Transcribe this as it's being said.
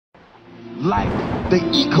like the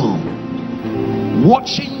eagle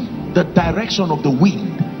watching the direction of the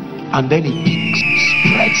wind, and then it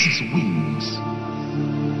spreads its wings.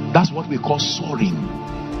 That's what we call soaring.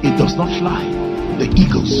 It does not fly. The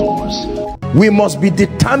eagle soars. We must be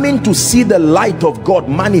determined to see the light of God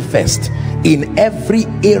manifest in every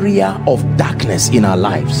area of darkness in our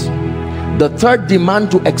lives. The third demand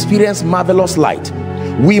to experience marvelous light: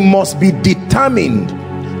 we must be determined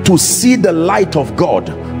to see the light of God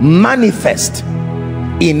manifest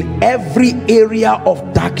in every area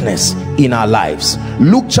of darkness in our lives.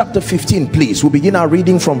 Luke chapter 15, please. We'll begin our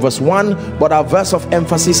reading from verse 1, but our verse of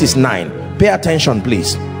emphasis is 9. Pay attention,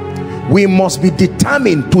 please. We must be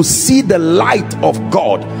determined to see the light of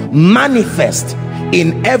God manifest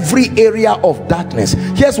in every area of darkness.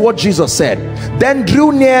 Here's what Jesus said: then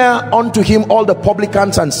drew near unto him all the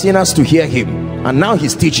publicans and sinners to hear him. And now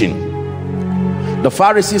he's teaching. The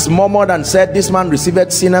Pharisees murmured and said, this man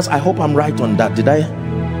receiveth sinners. I hope I'm right on that. Did I?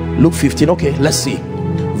 Luke 15. Okay, let's see.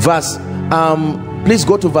 Verse please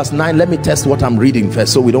go to verse 9. Let me test what I'm reading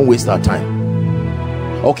first so we don't waste our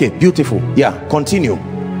time. Okay, beautiful. Yeah, continue.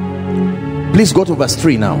 Please go to verse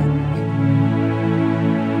 3 now.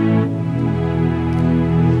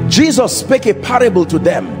 Jesus spake a parable to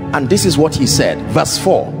them, and this is what he said. Verse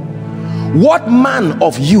 4: what man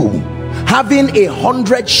of you, having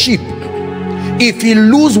 100 sheep, if he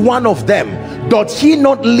lose one of them, doth he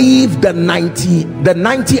not leave the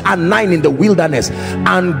 99 in the wilderness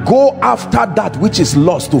and go after that which is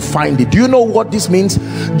lost to find it? Do you know what this means?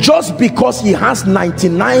 Just because he has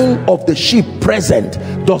 99 of the sheep present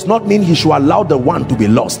does not mean he should allow the one to be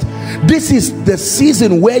lost. This is the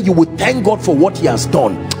season where you will thank God for what he has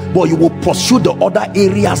done, but you will pursue the other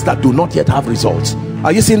areas that do not yet have results.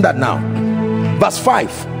 Are you seeing that now? Verse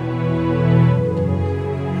 5.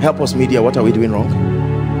 Help us, media. What are we doing wrong?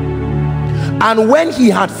 And when he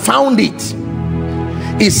had found it,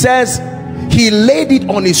 it says he laid it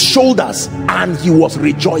on his shoulders and he was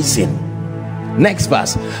rejoicing. Next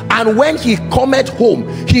verse: and when he cometh home,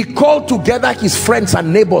 he called together his friends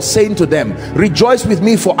and neighbors, saying to them, rejoice with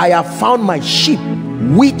me, for I have found my sheep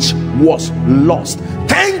which was lost.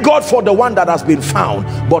 Thank God for the one that has been found,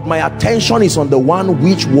 but my attention is on the one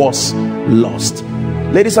which was lost.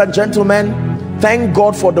 Ladies and gentlemen, thank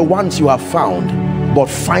God for the ones you have found, but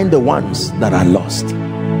find the ones that are lost.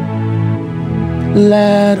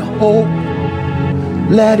 Let hope,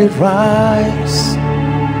 let it rise.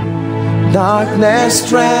 Darkness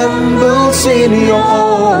trembles in your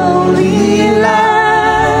holy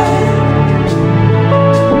light.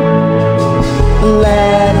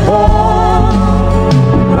 Let hope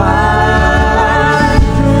rise.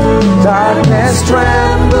 Darkness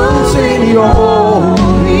trembles in your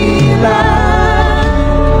holy light.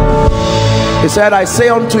 He said, I say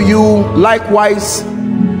unto you likewise,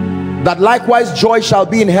 that likewise joy shall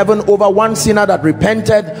be in heaven over one sinner that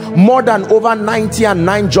repented, more than over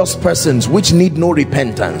 99 just persons which need no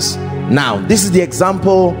repentance. Now this is the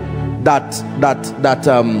example that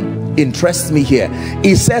interests me here.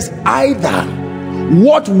 It says, either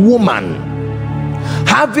what woman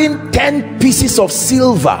having 10 pieces of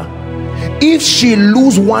silver, if she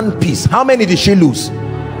lose one piece, how many did she lose?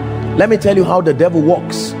 Let me tell you how the devil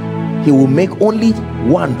works. He will make only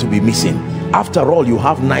one to be missing. After all, you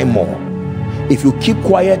have 9 more. If you keep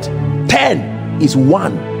quiet, 10 is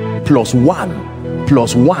 1 plus 1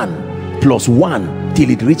 plus 1 plus 1 till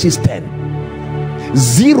it reaches 10.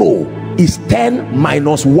 0 is 10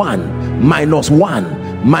 minus 1 minus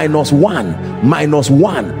 1 minus 1 minus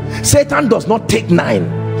 1. Satan does not take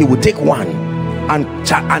 9. He will take 1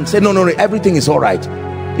 and say, no, everything is all right.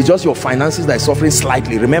 It's just your finances that is suffering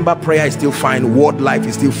slightly. Remember, prayer is still fine, word life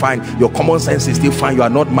is still fine, your common sense is still fine, you are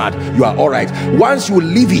not mad, you are all right. Once you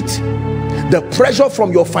leave it, the pressure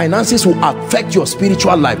from your finances will affect your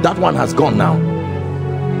spiritual life. That one has gone now.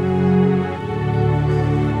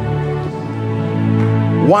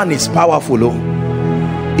 One is powerful. Oh,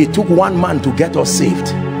 it took one man to get us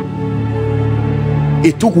saved.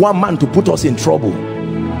 It took one man to put us in trouble.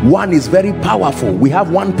 One is very powerful. We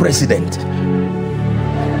have one president.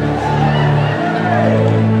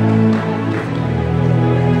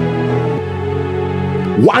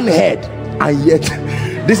 One head, and yet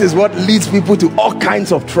this is what leads people to all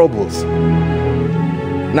kinds of troubles.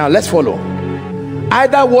 Now let's follow.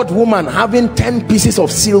 Either what woman having 10 pieces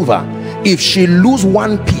of silver, if she lose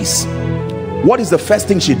one piece, what is the first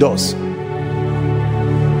thing she does?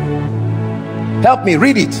 Help me,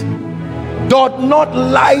 read it. Doth not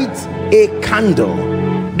light a candle.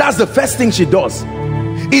 That's the first thing she does.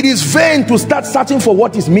 It is vain to start searching for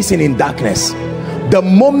what is missing in darkness. The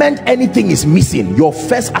moment anything is missing, your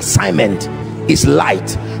first assignment is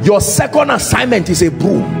light. Your second assignment is a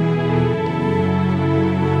broom.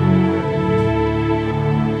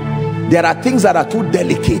 There are things that are too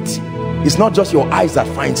delicate. It's not just your eyes that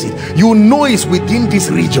finds it. You know it's within this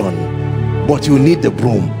region, but you need the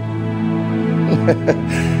broom.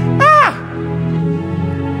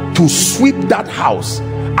 To sweep that house.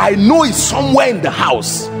 I know it's somewhere in the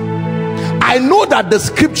house. I know that the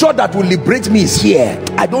scripture that will liberate me is here.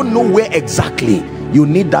 I don't know where exactly. You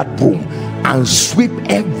need that broom and sweep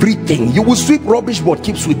everything. You will sweep rubbish, but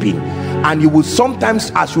keep sweeping. And you will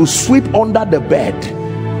sometimes, as you sweep under the bed,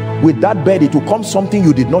 with that bed it will come something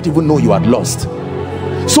you did not even know you had lost.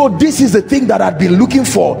 So this is the thing that I've been looking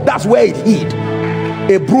for. That's where it hid.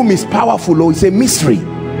 A broom is powerful. Oh, it's a mystery.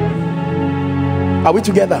 Are we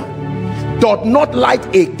together? Doth not light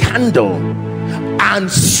a candle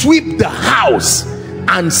and sweep the house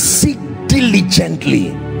and seek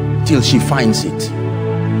diligently till she finds it.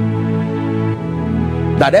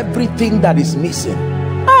 That everything that is missing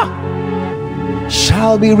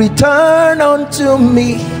shall be returned unto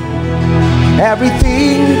me.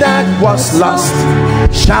 Everything that was lost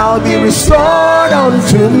shall be restored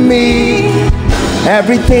unto me.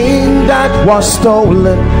 Everything that was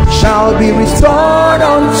stolen shall be restored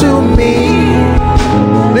unto me.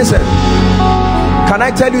 Listen, can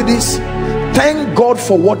I tell you this? Thank God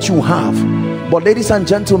for what you have, but ladies and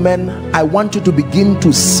gentlemen, I want you to begin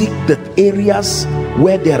to seek the areas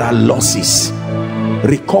where there are losses.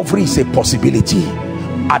 Recovery is a possibility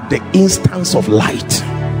at the instance of light.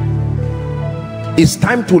 It's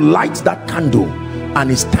time to light that candle,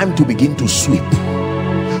 and it's time to begin to sweep.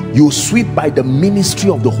 You sweep by the ministry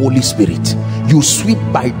of the Holy Spirit. You sweep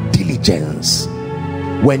by diligence.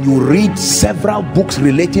 When you read several books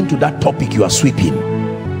relating to that topic, you are sweeping.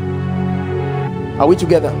 Are we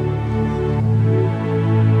together?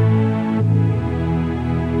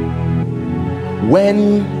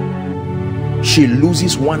 When she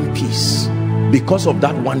loses one piece, because of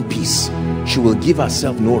that one piece, she will give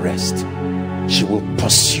herself no rest. She will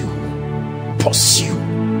pursue.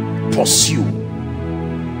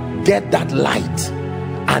 Get that light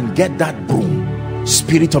and get that broom.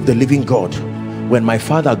 Spirit of the living God, when my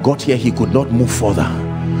father got here, he could not move further.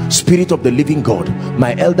 Spirit of the living God,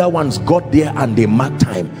 my elder ones got there and they marked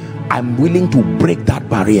time. I'm willing to break that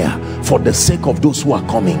barrier for the sake of those who are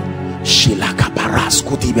coming.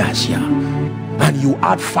 And you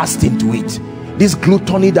add fasting to it. This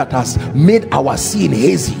gluttony that has made our seeing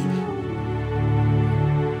hazy.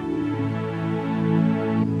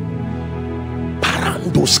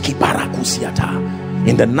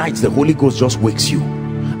 In the night, the Holy Ghost just wakes you.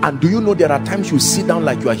 And do you know there are times you sit down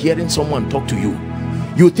like you are hearing someone talk to you.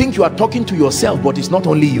 You think you are talking to yourself, but it's not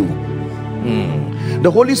only you.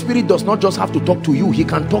 The Holy Spirit does not just have to talk to you, he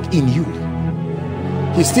can talk in you.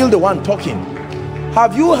 He's still the one talking.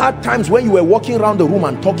 Have you had times when you were walking around the room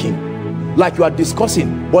and talking like you are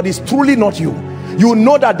discussing, but it's truly not you? You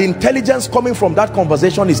know that the intelligence coming from that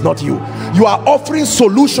conversation is not you. You are offering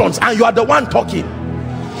solutions and you are the one talking.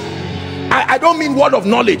 I don't mean word of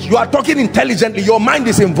knowledge. You are talking intelligently. Your mind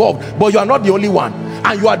is involved, but you are not the only one.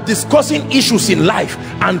 And you are discussing issues in life,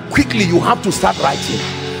 and quickly you have to start writing.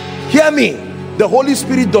 Hear me. The Holy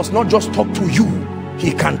Spirit does not just talk to you.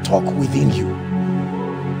 He can talk within you.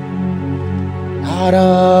 Out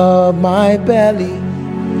of my belly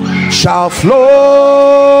shall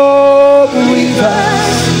flow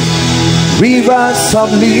rivers of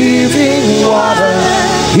living water.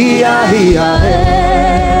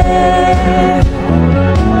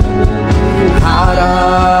 Out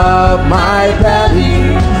of my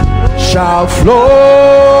belly shall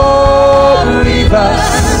flow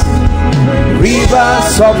rivers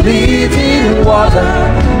of living water.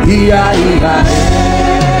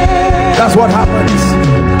 That's what happens.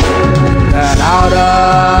 And out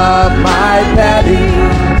of my belly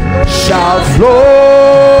shall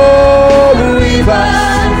flow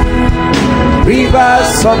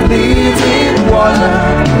rivers of living water.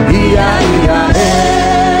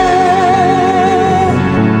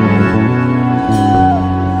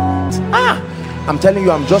 I'm telling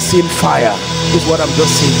you, I'm just seeing fire. Is what I'm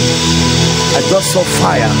just seeing. I just saw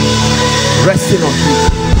fire resting on me.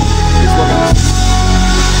 Is what I'm seeing.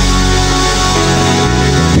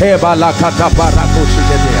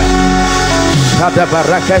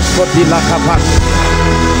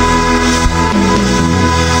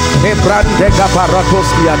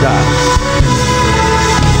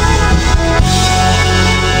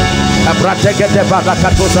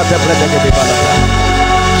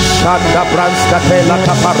 Shanda bransta tela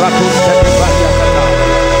kaparatus telibaria kata.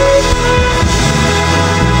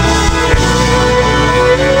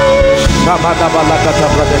 Shabada balakata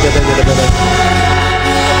brother.